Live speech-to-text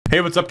Hey,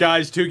 what's up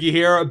guys? Tuki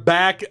here,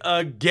 back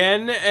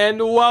again,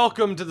 and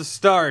welcome to the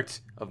start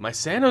of my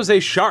San Jose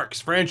Sharks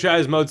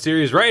franchise mode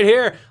series right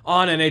here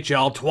on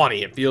NHL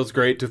 20. It feels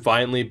great to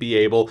finally be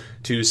able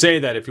to say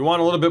that. If you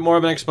want a little bit more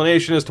of an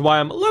explanation as to why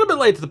I'm a little bit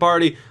late to the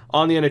party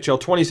on the NHL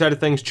 20 side of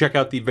things, check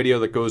out the video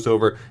that goes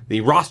over the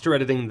roster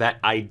editing that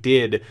I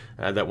did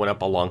that went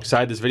up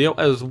alongside this video,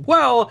 as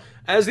well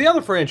as the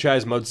other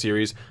franchise mode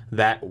series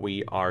that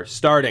we are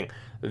starting.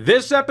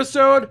 This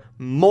episode,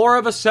 more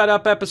of a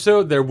setup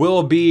episode. There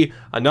will be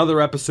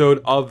another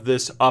episode of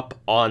this up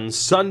on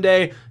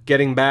Sunday,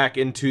 getting back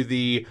into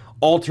the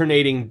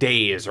alternating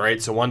days,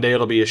 right? So one day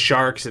it'll be a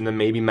Sharks, and then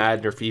maybe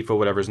Madden or FIFA,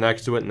 whatever's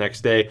next to it.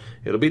 Next day,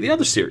 it'll be the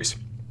other series.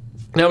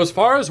 Now, as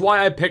far as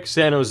why I picked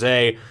San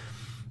Jose,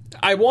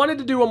 I wanted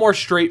to do a more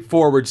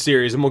straightforward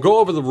series, and we'll go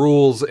over the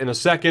rules in a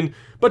second.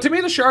 But to me,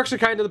 the Sharks are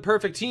kind of the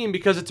perfect team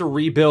because it's a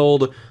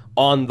rebuild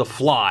on the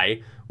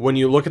fly. When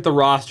you look at the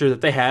roster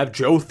that they have,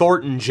 Joe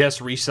Thornton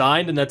just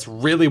re-signed, and that's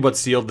really what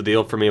sealed the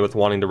deal for me with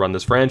wanting to run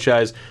this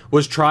franchise,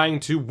 was trying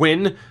to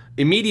win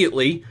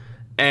immediately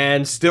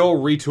and still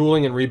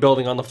retooling and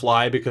rebuilding on the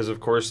fly because, of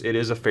course, it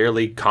is a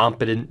fairly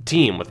competent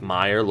team with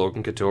Meyer,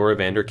 Logan Couture,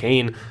 Evander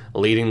Kane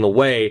leading the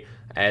way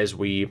as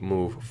we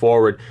move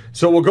forward.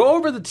 So we'll go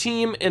over the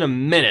team in a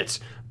minute,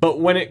 but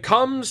when it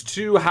comes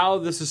to how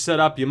this is set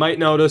up, you might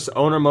notice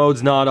owner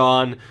mode's not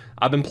on.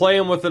 I've been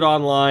playing with it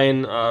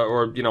online,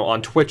 or, you know,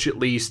 on Twitch at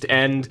least,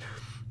 and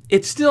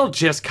it's still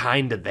just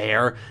kind of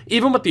there.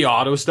 Even with the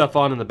auto stuff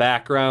on in the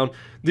background,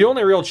 the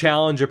only real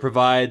challenge it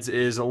provides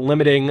is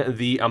limiting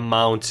the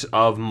amount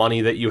of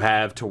money that you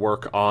have to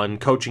work on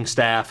coaching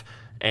staff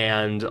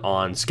and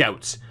on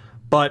scouts.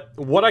 But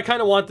what I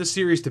kind of want this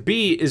series to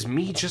be is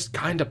me just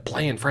kind of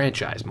playing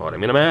franchise mode. I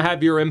mean, I'm going to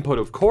have your input,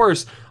 of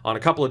course, on a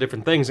couple of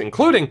different things,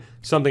 including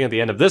something at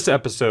the end of this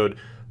episode,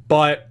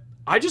 but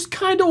I just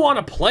kind of want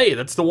to play.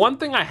 That's the one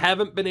thing I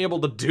haven't been able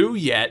to do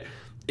yet,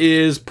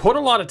 is put a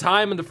lot of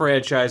time into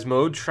franchise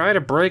mode, try to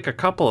break a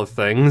couple of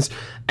things,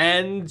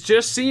 and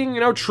just seeing,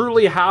 you know,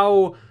 truly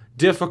how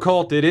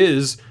difficult it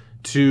is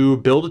to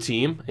build a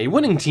team, a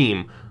winning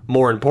team.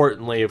 More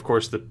importantly, of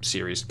course, the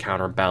series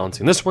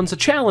counterbalancing. This one's a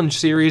challenge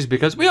series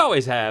because we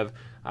always have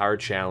our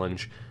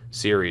challenge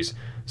series.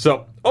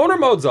 So, owner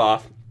mode's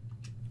off.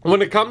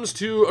 When it comes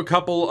to a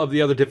couple of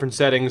the other different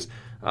settings,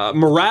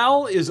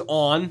 morale is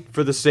on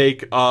for the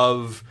sake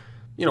of,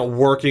 you know,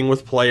 working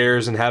with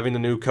players and having the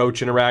new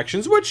coach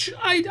interactions, which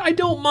I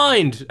don't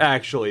mind,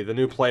 actually. The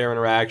new player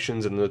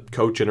interactions and the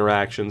coach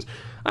interactions,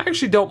 I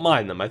actually don't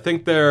mind them. I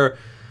think they're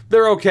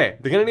okay.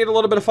 They're going to need a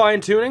little bit of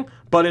fine-tuning,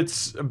 but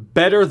it's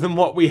better than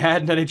what we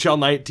had in NHL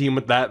 19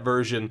 with that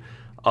version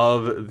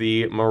of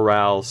the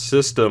morale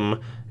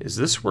system. Is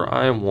this where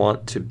I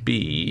want to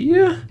be?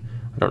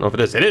 I don't know if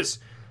it is. It is.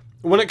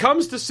 When it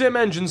comes to sim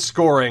engine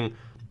scoring,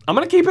 I'm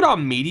going to keep it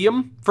on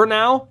medium for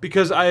now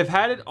because I've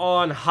had it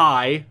on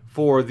high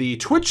for the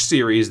Twitch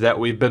series that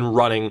we've been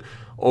running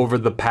over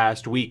the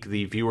past week,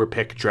 the viewer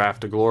pick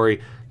Draft to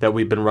Glory that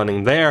we've been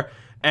running there.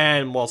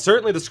 And while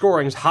certainly the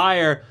scoring's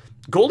higher,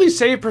 goalie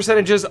save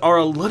percentages are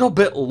a little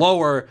bit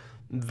lower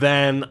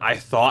than I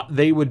thought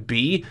they would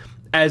be,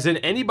 as in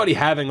anybody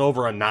having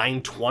over a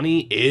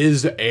 920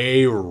 is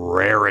a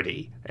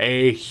rarity,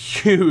 a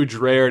huge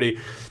rarity.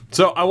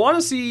 So I want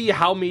to see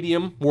how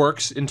medium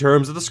works in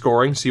terms of the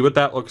scoring, see what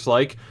that looks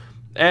like,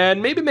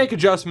 and maybe make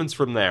adjustments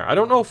from there. I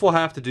don't know if we'll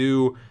have to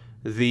do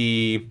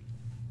the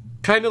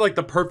kind of like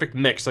the perfect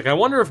mix. Like, I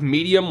wonder if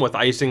medium with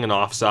icing and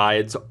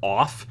offsides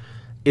off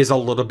is a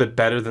little bit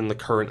better than the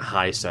current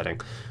high setting.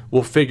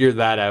 We'll figure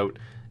that out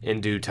in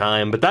due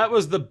time, but that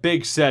was the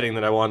big setting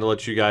that I wanted to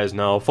let you guys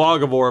know.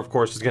 Fog of War, of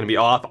course, is going to be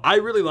off. I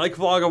really like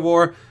Fog of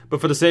War,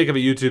 but for the sake of a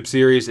YouTube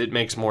series, it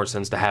makes more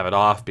sense to have it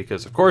off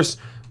because, of course,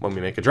 when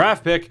we make a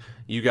draft pick,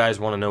 you guys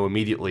want to know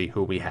immediately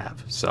who we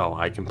have. So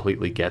I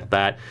completely get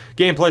that.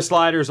 Gameplay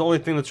sliders, the only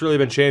thing that's really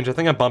been changed. I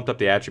think I bumped up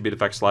the attribute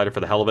effect slider for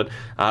the hell of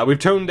it. We've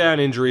toned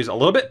down injuries a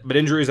little bit, but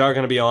injuries are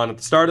going to be on at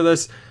the start of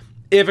this.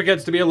 If it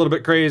gets to be a little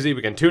bit crazy,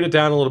 we can tune it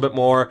down a little bit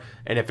more,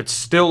 and if it's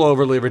still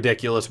overly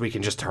ridiculous, we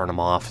can just turn them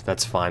off.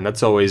 That's fine.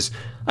 That's always,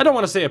 I don't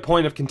want to say a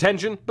point of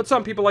contention, but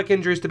some people like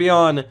injuries to be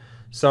on,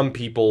 some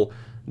people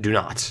do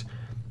not.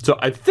 So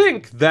I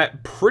think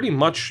that pretty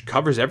much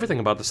covers everything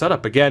about the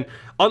setup. Again,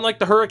 unlike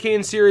the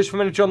Hurricane series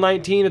from NHL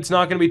 19, it's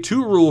not going to be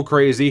too rule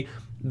crazy.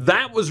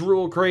 That was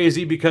rule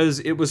crazy because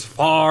it was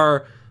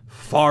far,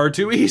 far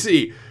too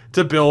easy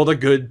to build a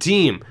good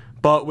team.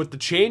 But with the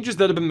changes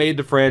that have been made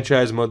to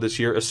franchise mode this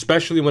year,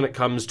 especially when it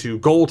comes to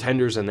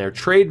goaltenders and their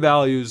trade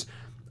values,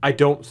 I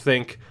don't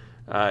think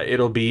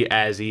it'll be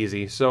as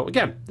easy. So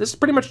again, this is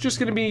pretty much just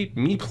going to be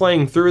me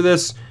playing through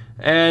this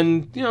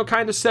and, you know,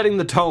 kind of setting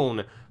the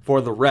tone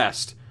for the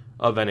rest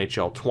of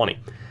NHL 20.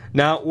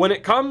 Now, when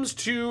it comes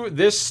to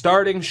this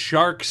starting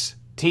Sharks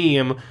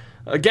team,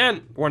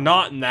 again, we're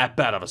not in that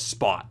bad of a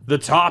spot. The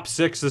top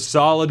six is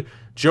solid.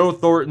 Joe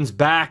Thornton's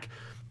back.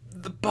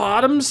 The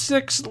bottom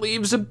six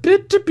leaves a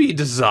bit to be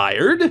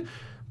desired,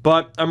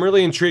 but I'm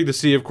really intrigued to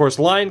see, of course,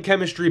 line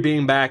chemistry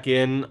being back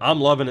in.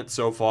 I'm loving it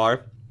so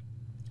far,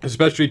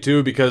 especially,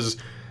 too, because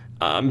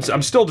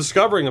I'm still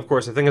discovering, of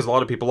course, I think as a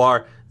lot of people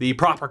are, the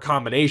proper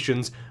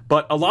combinations,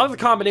 but a lot of the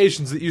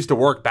combinations that used to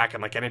work back in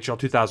like NHL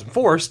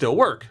 2004 still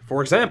work.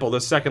 For example,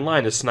 this second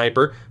line is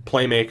sniper,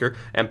 playmaker,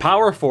 and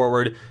power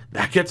forward.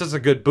 That gets us a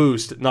good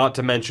boost, not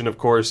to mention, of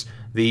course,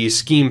 the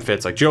scheme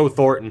fits. Like Joe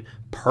Thornton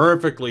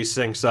perfectly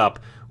syncs up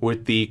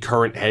with the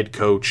current head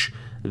coach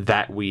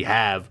that we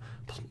have,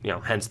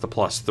 hence the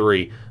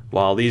 +3.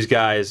 While these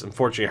guys,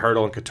 unfortunately,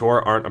 Hertl and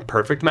Couture aren't a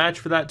perfect match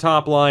for that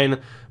top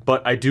line,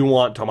 but I do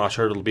want Tomas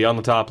Hertl to be on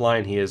the top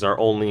line. He is our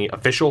only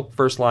official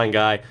first-line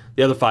guy.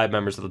 The other 5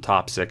 members of the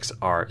top 6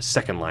 are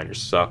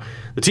second-liners. So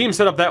the team's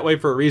set up that way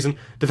for a reason.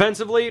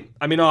 Defensively,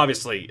 I mean,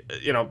 obviously,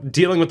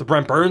 dealing with the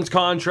Brent Burns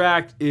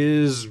contract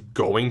is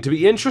going to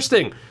be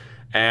interesting.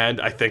 And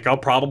I think I'll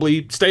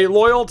probably stay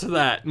loyal to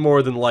that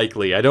more than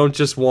likely. I don't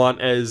just want,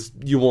 as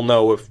you will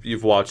know if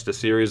you've watched a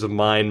series of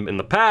mine in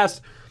the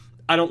past,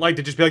 I don't like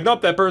to just be like,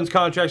 nope, that Burns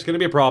contract's going to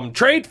be a problem.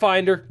 Trade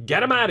finder,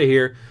 get him out of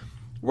here.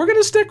 We're going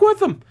to stick with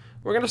them.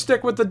 We're going to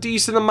stick with a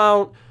decent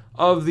amount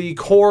of the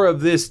core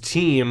of this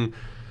team.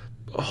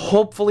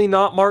 Hopefully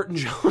not Martin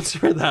Jones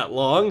for that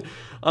long,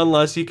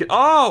 unless he can.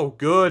 Oh,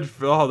 good.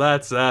 Oh,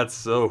 that's a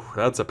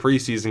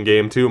preseason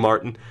game too,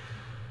 Martin.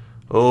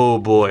 Oh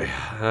boy,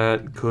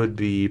 that could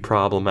be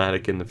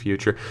problematic in the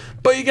future.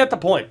 But you get the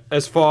point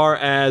as far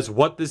as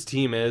what this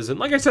team is. And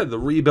like I said, the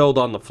rebuild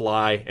on the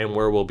fly and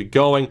where we'll be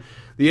going.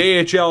 The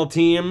AHL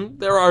team,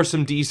 there are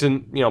some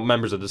decent,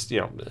 members of this,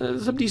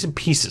 some decent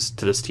pieces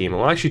to this team. And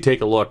we'll actually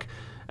take a look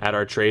at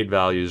our trade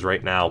values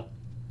right now.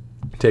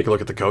 Take a look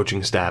at the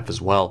coaching staff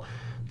as well.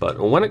 But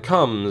when it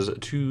comes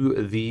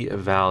to the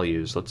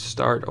values, let's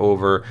start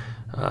over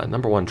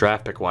number 1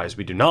 draft pick wise.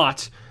 We do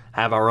not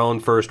have our own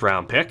first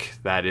round pick.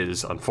 That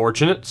is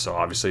unfortunate. So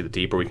obviously the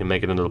deeper we can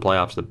make it into the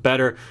playoffs, the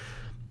better.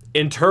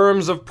 In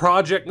terms of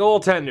project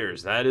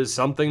goaltenders, that is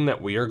something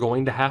that we are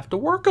going to have to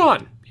work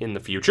on in the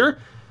future.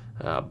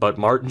 But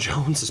Martin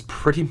Jones is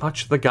pretty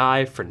much the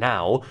guy for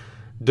now.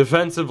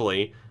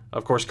 Defensively,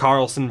 of course,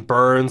 Karlsson,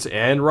 Burns,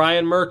 and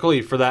Ryan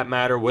Merkley, for that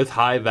matter, with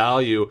high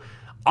value.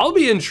 I'll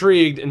be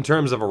intrigued in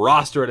terms of a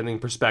roster editing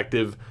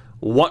perspective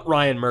what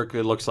Ryan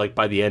Merkley looks like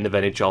by the end of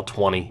NHL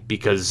 20,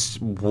 because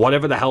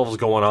whatever the hell is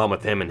going on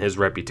with him and his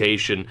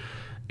reputation,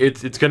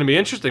 it's going to be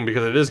interesting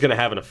because it is going to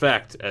have an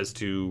effect as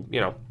to,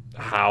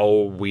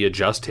 how we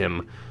adjust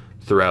him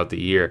throughout the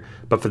year.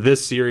 But for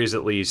this series,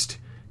 at least,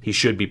 he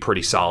should be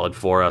pretty solid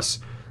for us.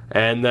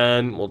 And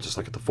then we'll just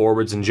look at the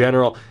forwards in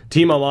general.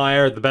 Timo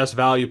Meier, the best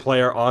value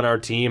player on our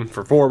team,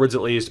 for forwards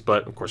at least,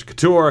 but of course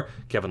Couture,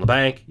 Kevin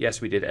Labanc, yes,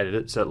 we did edit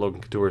it, set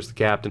Logan Couture as the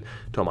captain,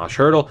 Tomas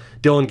Hertl,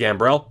 Dylan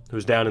Gambrell,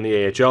 who's down in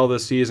the AHL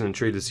this season,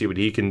 intrigued to see what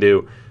he can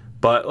do.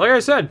 But like I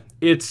said,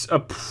 it's a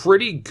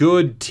pretty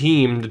good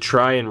team to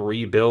try and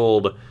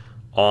rebuild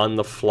on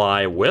the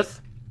fly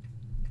with,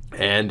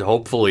 and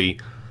hopefully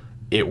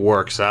it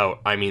works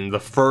out. I mean, the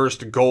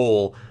first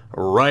goal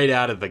right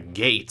out of the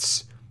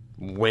gates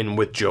win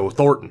with Joe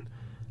Thornton,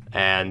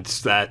 and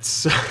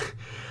that's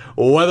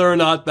whether or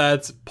not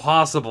that's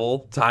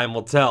possible, time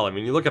will tell. I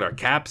mean, you look at our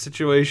cap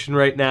situation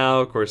right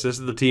now. Of course, this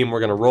is the team we're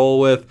going to roll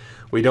with.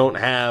 We don't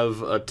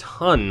have a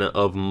ton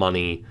of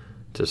money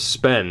to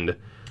spend.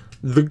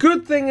 The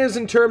good thing is,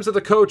 in terms of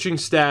the coaching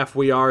staff,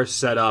 we are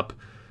set up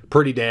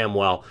pretty damn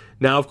well.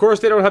 Now, of course,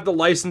 they don't have the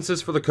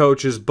licenses for the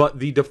coaches, but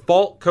the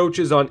default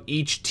coaches on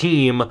each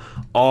team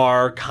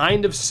are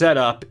kind of set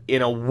up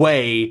in a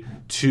way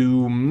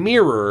to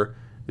mirror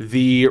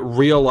the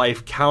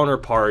real-life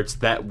counterparts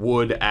that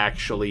would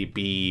actually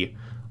be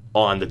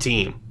on the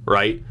team,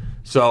 right?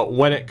 So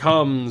when it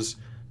comes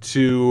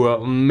to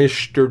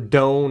Mr.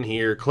 Doan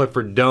here,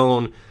 Clifford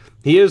Doan,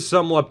 he is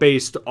somewhat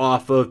based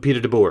off of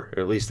Peter DeBoer, or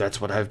at least that's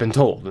what I've been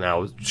told.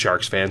 Now,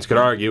 Sharks fans could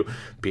argue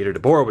Peter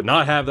DeBoer would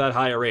not have that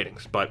higher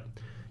ratings, but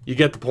you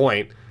get the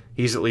point.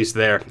 He's at least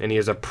there, and he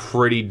is a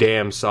pretty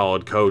damn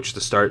solid coach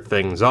to start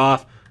things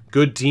off.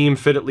 Good team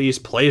fit at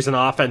least, plays an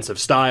offensive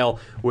style,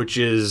 which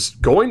is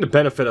going to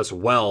benefit us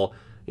well,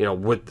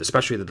 with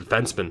especially the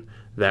defensemen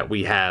that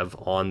we have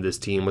on this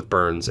team with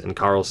Burns and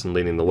Karlsson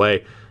leading the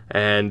way.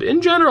 And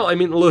in general, I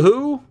mean,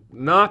 LaHoo,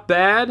 not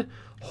bad.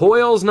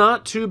 Hoyle's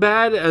not too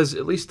bad, as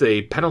at least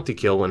a penalty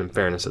kill, when in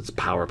fairness, it's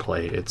power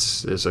play.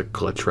 It's a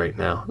glitch right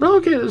now. No,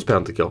 okay, it is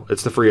penalty kill.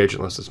 It's the free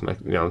agent list.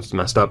 It's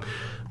messed up.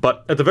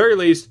 But at the very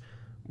least,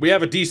 we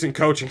have a decent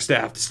coaching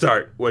staff to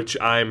start, which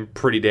I'm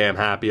pretty damn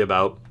happy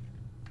about.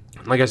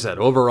 Like I said,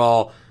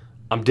 overall,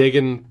 I'm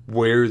digging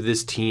where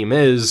this team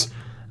is,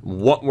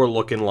 what we're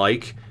looking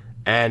like,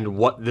 and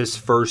what this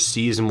first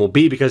season will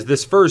be, because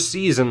this first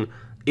season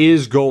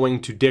is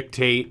going to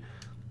dictate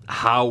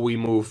how we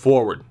move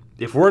forward.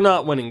 If we're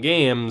not winning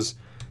games,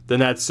 then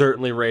that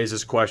certainly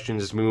raises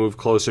questions as we move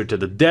closer to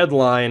the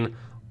deadline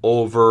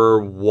over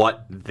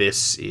what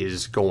this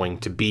is going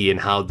to be and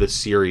how this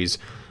series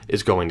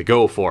is going to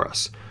go for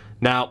us.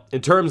 Now,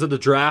 in terms of the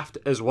draft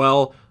as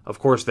well, of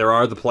course, there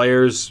are the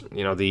players,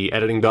 the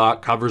editing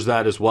doc covers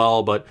that as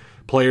well, but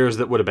players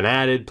that would have been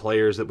added,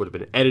 players that would have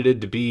been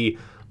edited to be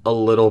a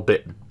little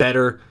bit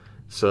better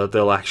so that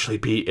they'll actually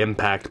be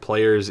impact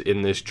players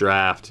in this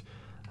draft.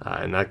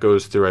 And that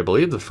goes through, I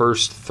believe, the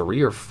first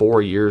 3 or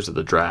 4 years of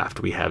the draft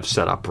we have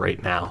set up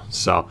right now.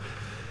 So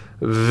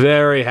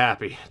very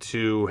happy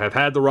to have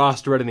had the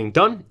roster editing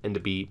done and to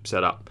be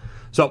set up.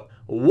 So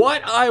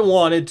what I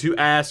wanted to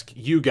ask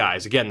you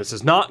guys, again, this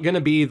is not going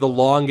to be the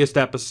longest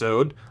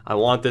episode. I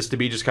want this to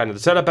be just kind of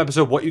the setup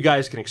episode, what you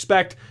guys can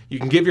expect. You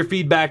can give your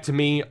feedback to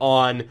me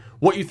on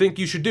what you think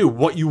you should do,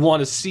 what you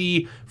want to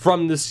see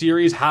from this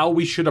series, how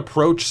we should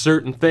approach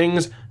certain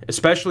things,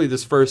 especially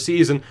this first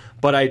season.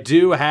 But I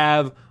do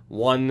have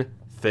one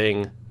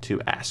thing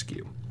to ask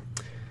you.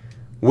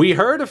 We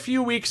heard a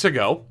few weeks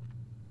ago,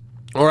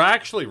 or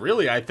actually,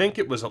 really, I think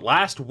it was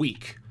last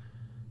week,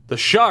 the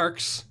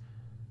Sharks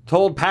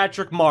told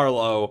Patrick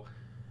Marleau,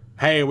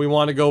 hey, we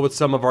want to go with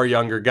some of our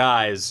younger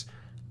guys.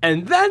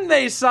 And then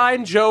they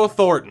signed Joe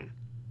Thornton.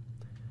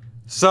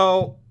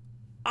 So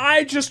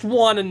I just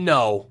want to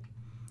know,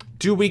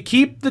 do we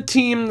keep the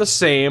team the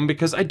same?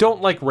 Because I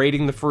don't like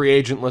rating the free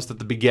agent list at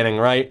the beginning,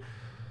 right?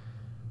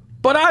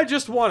 But I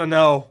just want to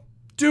know,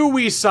 do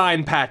we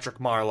sign Patrick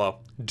Marleau?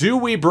 Do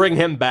we bring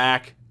him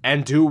back?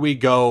 And do we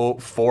go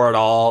for it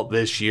all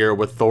this year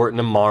with Thornton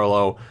and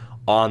Marleau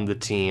on the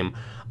team?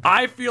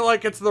 I feel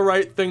like it's the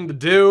right thing to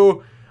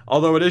do,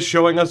 although it is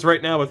showing us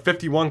right now with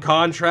 51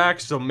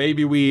 contracts, so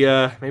maybe we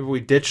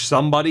ditch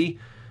somebody.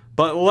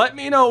 But let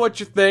me know what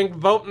you think.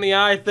 Vote in the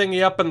eye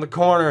thingy up in the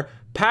corner.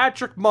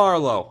 Patrick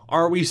Marleau,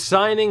 are we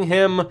signing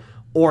him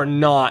or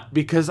not?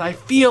 Because I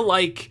feel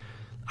like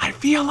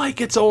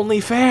it's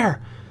only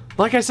fair.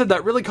 Like I said,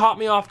 that really caught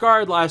me off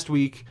guard last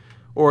week,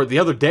 or the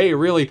other day,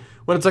 really,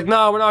 when it's like,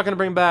 no, we're not going to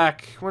bring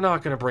back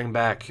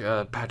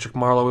Patrick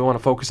Marleau. We want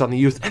to focus on the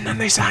youth. And then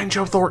they signed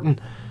Joe Thornton.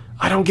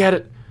 I don't get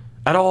it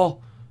at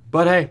all.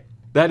 But hey,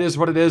 that is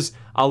what it is.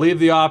 I'll leave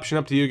the option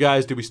up to you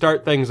guys. Do we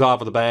start things off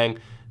with a bang?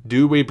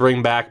 Do we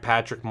bring back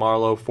Patrick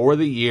Marleau for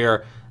the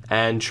year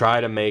and try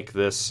to make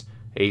this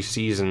a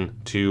season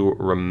to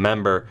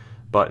remember?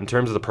 But in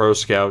terms of the Pro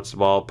Scouts,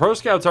 well, Pro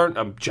Scouts aren't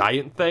a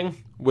giant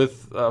thing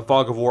with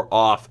Fog of War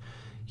off.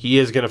 He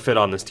is going to fit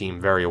on this team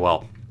very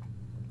well.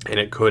 And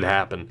it could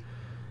happen.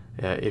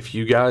 If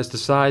you guys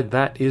decide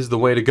that is the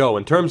way to go.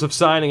 In terms of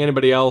signing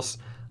anybody else,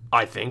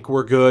 I think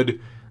we're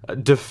good.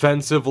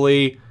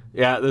 Defensively,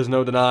 yeah, there's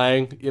no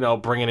denying.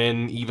 Bringing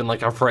in even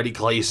like a Freddie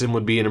Clayson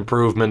would be an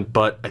improvement,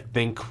 but I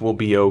think we'll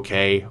be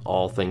okay,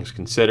 all things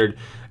considered.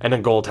 And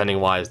then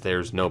goaltending-wise,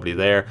 there's nobody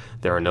there.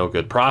 There are no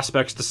good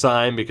prospects to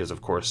sign because,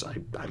 of course,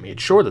 I made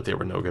sure that there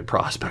were no good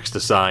prospects to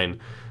sign.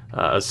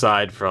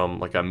 Aside from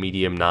like a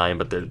medium 9,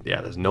 but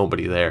there's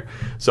nobody there.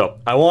 So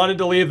I wanted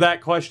to leave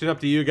that question up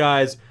to you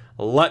guys.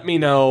 Let me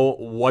know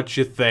what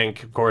you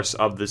think, of course,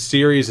 of the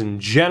series in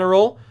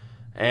general.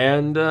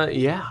 And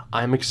yeah,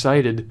 I'm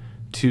excited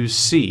to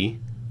see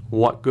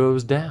what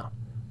goes down.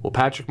 Will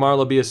Patrick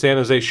Marleau be a San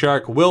Jose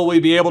Shark? Will we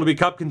be able to be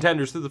cup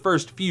contenders through the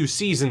first few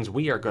seasons?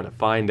 We are going to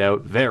find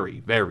out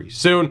very, very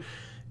soon.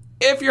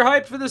 If you're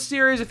hyped for this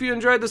series, if you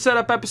enjoyed the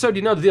setup episode,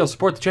 you know the deal.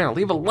 Support the channel.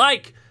 Leave a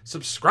like.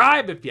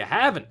 Subscribe if you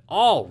haven't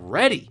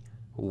already.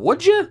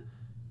 Would you?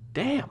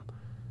 Damn.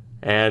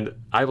 And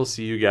I will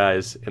see you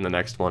guys in the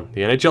next one.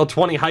 The NHL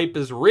 20 hype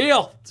is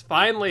real. It's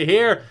finally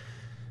here.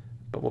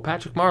 But will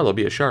Patrick Marleau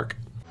be a Shark?